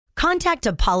Contact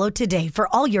Apollo today for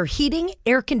all your heating,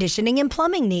 air conditioning, and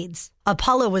plumbing needs.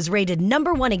 Apollo was rated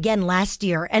 #1 again last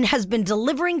year and has been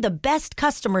delivering the best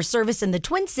customer service in the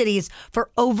Twin Cities for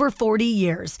over 40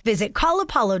 years. Visit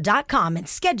callapollo.com and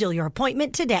schedule your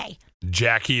appointment today.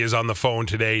 Jackie is on the phone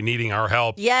today needing our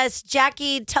help. Yes,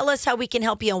 Jackie, tell us how we can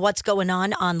help you and what's going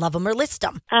on Love 'Em or List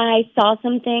 'Em. I saw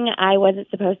something I wasn't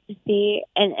supposed to see.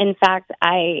 And in fact,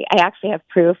 I actually have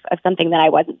proof of something that I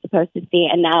wasn't supposed to see.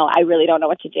 And now I really don't know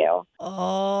what to do.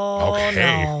 Oh,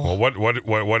 Okay. no.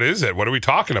 Well, what is it? What are we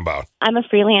talking about? I'm a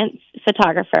freelance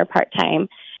photographer part-time.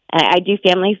 I do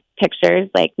family pictures,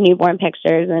 like newborn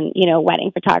pictures and,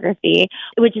 wedding photography,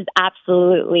 which is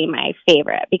absolutely my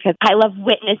favorite because I love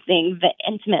witnessing the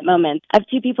intimate moments of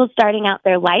two people starting out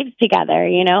their lives together,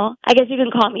 I guess you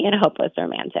can call me a hopeless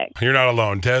romantic. You're not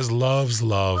alone. Des loves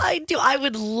love. I do. I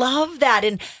would love that.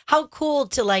 And how cool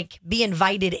to be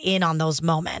invited in on those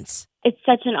moments. It's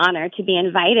such an honor to be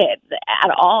invited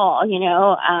at all,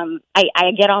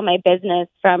 I get all my business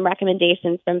from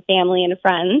recommendations from family and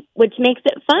friends, which makes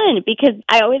it fun because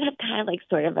I always have kind of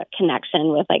sort of a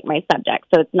connection with my subject.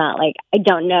 So it's not like I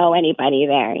don't know anybody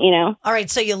there, All right.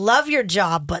 So you love your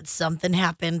job, but something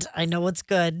happened. I know it's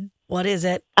good. What is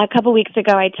it? A couple weeks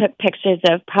ago, I took pictures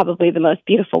of probably the most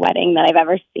beautiful wedding that I've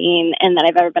ever seen and that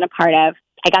I've ever been a part of.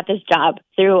 I got this job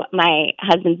through my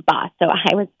husband's boss, so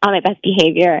I was on my best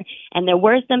behavior, and there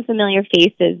were some familiar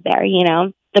faces there,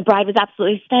 The bride was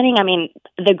absolutely stunning. I mean,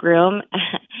 the groom,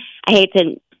 I hate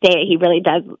to say it,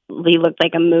 he looked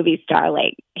like a movie star,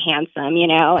 handsome,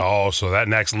 Oh, so that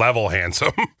next level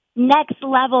handsome. Next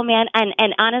level, man.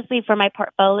 And honestly, for my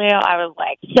portfolio, I was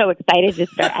so excited to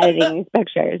start editing these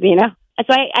pictures,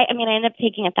 So I ended up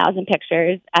taking 1,000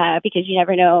 pictures because you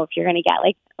never know if you're going to get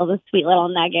a sweet little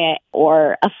nugget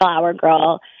or a flower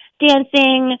girl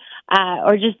dancing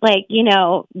or just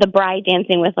the bride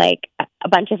dancing with a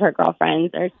bunch of her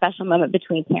girlfriends or a special moment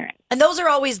between parents. And those are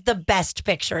always the best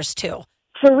pictures too.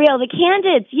 For real, the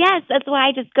candids. Yes, that's why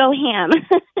I just go ham.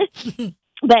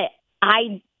 But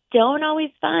I don't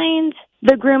always find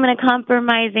the groom in a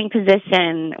compromising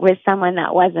position with someone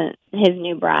that wasn't his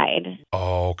new bride.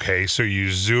 Okay, so you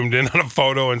zoomed in on a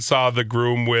photo and saw the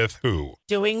groom with who?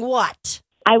 Doing what?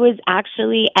 I was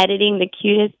actually editing the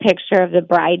cutest picture of the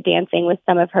bride dancing with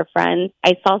some of her friends.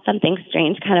 I saw something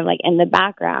strange kind of in the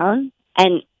background,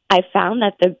 and I found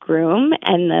that the groom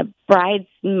and the bride's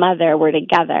mother were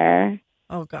together.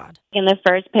 Oh, God. In the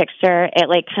first picture,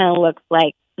 it kind of looks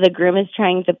like the groom is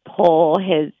trying to pull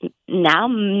his now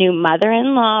new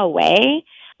mother-in-law away,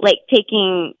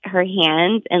 taking her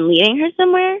hand and leading her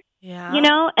somewhere, yeah.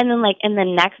 And then in the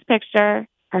next picture,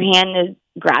 her hand is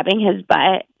grabbing his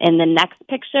butt. In the next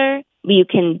picture, you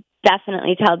can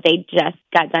definitely tell they just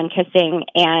got done kissing.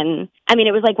 And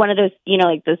it was one of those,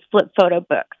 those flip photo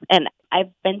books. And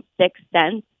I've been sick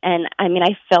since. And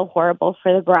I feel horrible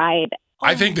for the bride.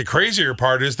 I think the crazier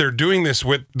part is they're doing this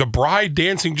with the bride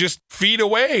dancing just feet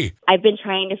away. I've been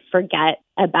trying to forget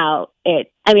about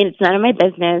it. It's none of my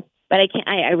business, but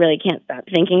I really can't stop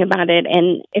thinking about it.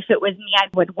 And if it was me, I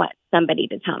would want somebody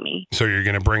to tell me. So you're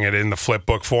going to bring it in the flip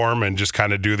book form and just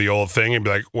kind of do the old thing and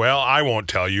be like, well, I won't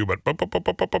tell you, but...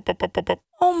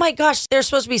 Oh my gosh, they're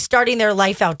supposed to be starting their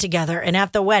life out together. And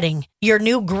at the wedding, your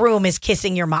new groom is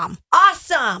kissing your mom.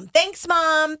 Awesome. Thanks,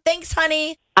 Mom. Thanks,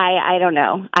 honey. I don't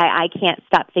know. I can't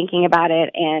stop thinking about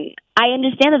it. And I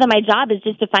understand that my job is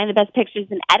just to find the best pictures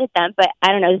and edit them. But I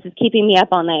don't know. This is keeping me up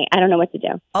all night. I don't know what to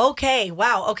do. Okay.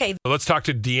 Wow. Okay. Let's talk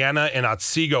to Deanna in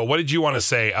Otsego. What did you want to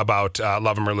say about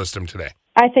Love 'Em or List 'Em today?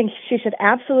 I think she should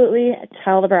absolutely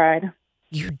tell the bride.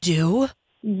 You do?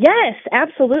 Yes,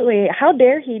 absolutely. How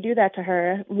dare he do that to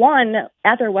her? One,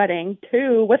 at their wedding.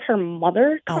 Two, with her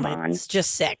mother. Come on. It's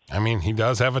just sick. He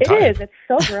does have a It type. is. It's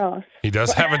so gross. He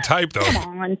does have a type, though.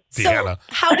 Come on. Deanna.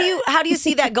 So how do you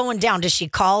see that going down? Does she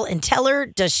call and tell her?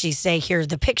 Does she say, here's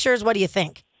the pictures? What do you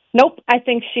think? Nope. I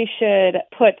think she should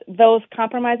put those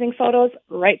compromising photos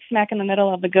right smack in the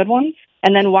middle of the good ones.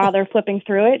 And then while they're flipping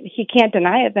through it, he can't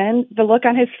deny it then. The look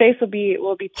on his face will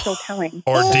be so telling.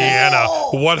 Or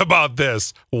Deanna, what about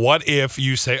this? What if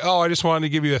you say, I just wanted to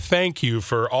give you a thank you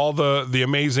for all the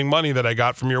amazing money that I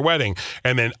got from your wedding.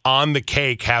 And then on the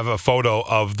cake have a photo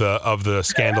of the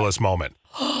scandalous moment.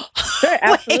 Sure,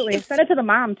 absolutely. Send it to the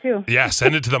mom, too. Yeah,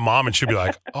 send it to the mom, and she'll be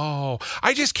like,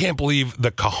 I just can't believe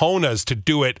the cojones to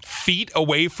do it feet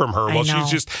away from her while she's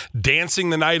just dancing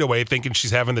the night away, thinking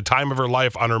she's having the time of her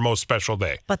life on her most special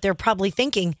day. But they're probably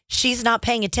thinking, she's not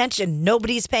paying attention.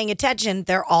 Nobody's paying attention.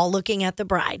 They're all looking at the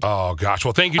bride. Oh, gosh.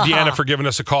 Well, thank you, Deanna, for giving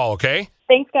us a call, okay?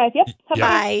 Thanks, guys. Yep.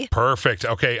 Bye. Perfect.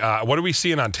 Okay, what are we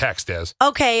seeing on text, Des?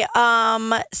 Okay,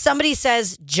 somebody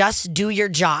says, just do your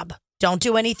job. Don't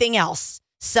do anything else.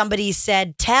 Somebody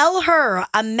said, tell her,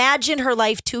 imagine her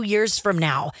life 2 years from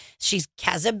now. She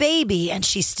has a baby and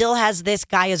she still has this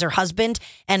guy as her husband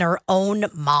and her own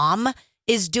mom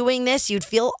is doing this. You'd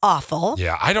feel awful.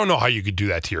 Yeah, I don't know how you could do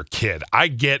that to your kid. I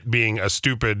get being a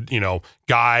stupid,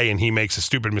 guy and he makes a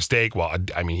stupid mistake. Well,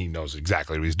 I mean, he knows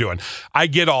exactly what he's doing. I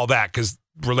get all that because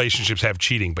relationships have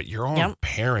cheating, but your own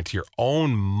parent, your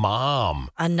own mom.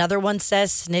 Another one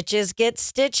says snitches get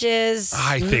stitches.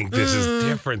 I think this is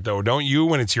different, though, don't you?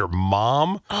 When it's your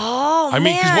mom? Oh, I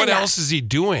mean, because man. what else is he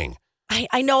doing?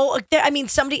 I know. I mean,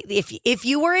 somebody, if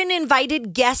you were an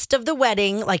invited guest of the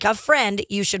wedding, like a friend,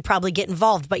 you should probably get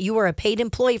involved, but you were a paid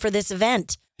employee for this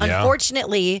event. Yeah.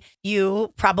 Unfortunately,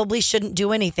 you probably shouldn't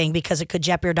do anything because it could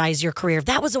jeopardize your career.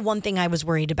 That was the one thing I was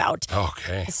worried about.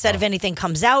 Okay. Instead of anything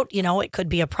comes out, it could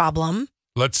be a problem.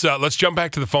 Let's jump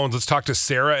back to the phones. Let's talk to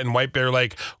Sarah in White Bear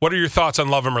Lake. What are your thoughts on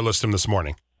Love 'Em or List 'Em this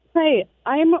morning? Hi,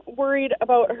 I'm worried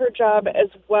about her job as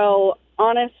well.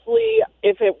 Honestly,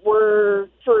 if it were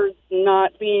for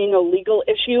not being a legal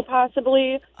issue,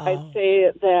 possibly, I'd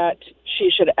say that she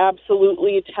should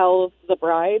absolutely tell the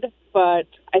bride. But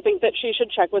I think that she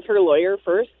should check with her lawyer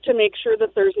first to make sure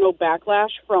that there's no backlash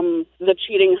from the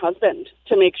cheating husband,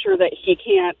 to make sure that he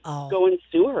can't go and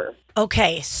sue her.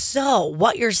 Okay, so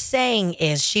what you're saying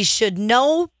is she should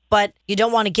know, but you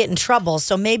don't want to get in trouble.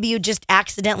 So maybe you just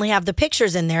accidentally have the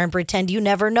pictures in there and pretend you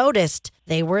never noticed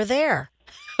they were there.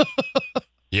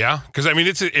 Yeah, because I mean,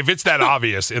 if it's that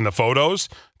obvious in the photos,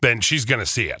 then she's going to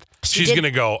see it. She's going to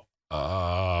go,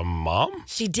 Mom?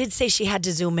 She did say she had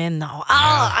to zoom in, though.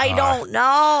 I don't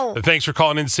know. Thanks for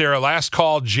calling in, Sarah. Last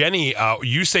call, Jenny,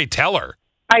 you say tell her.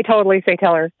 I totally say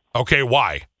tell her. Okay,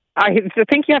 why? I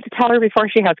think you have to tell her before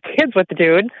she has kids with the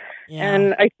dude. Yeah.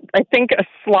 And I think a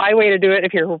sly way to do it,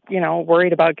 if you're,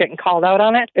 worried about getting called out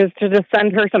on it, is to just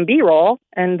send her some B-roll,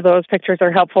 and those pictures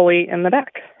are helpfully in the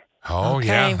back. Oh, okay.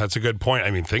 Yeah, that's a good point.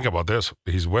 I mean, think about this.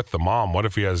 He's with the mom. What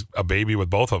if he has a baby with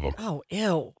both of them? Oh,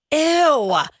 ew.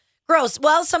 Ew. Gross.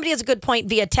 Well, somebody has a good point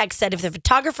via text, said if the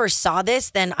photographer saw this,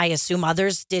 then I assume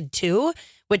others did too,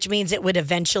 which means it would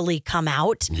eventually come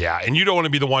out. Yeah, and you don't want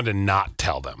to be the one to not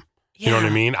tell them. You know what I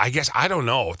mean? I guess, I don't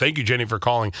know. Thank you, Jenny, for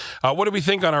calling. What do we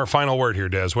think on our final word here,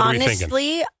 Des? What are we thinking?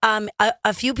 Honestly,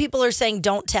 a few people are saying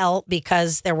don't tell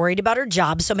because they're worried about her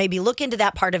job. So maybe look into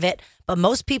that part of it. But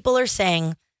most people are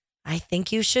saying, I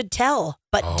think you should tell.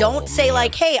 But don't say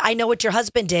like, hey, I know what your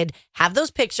husband did. Have those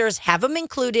pictures, have them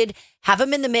included, have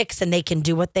them in the mix, and they can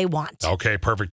do what they want. Okay, perfect.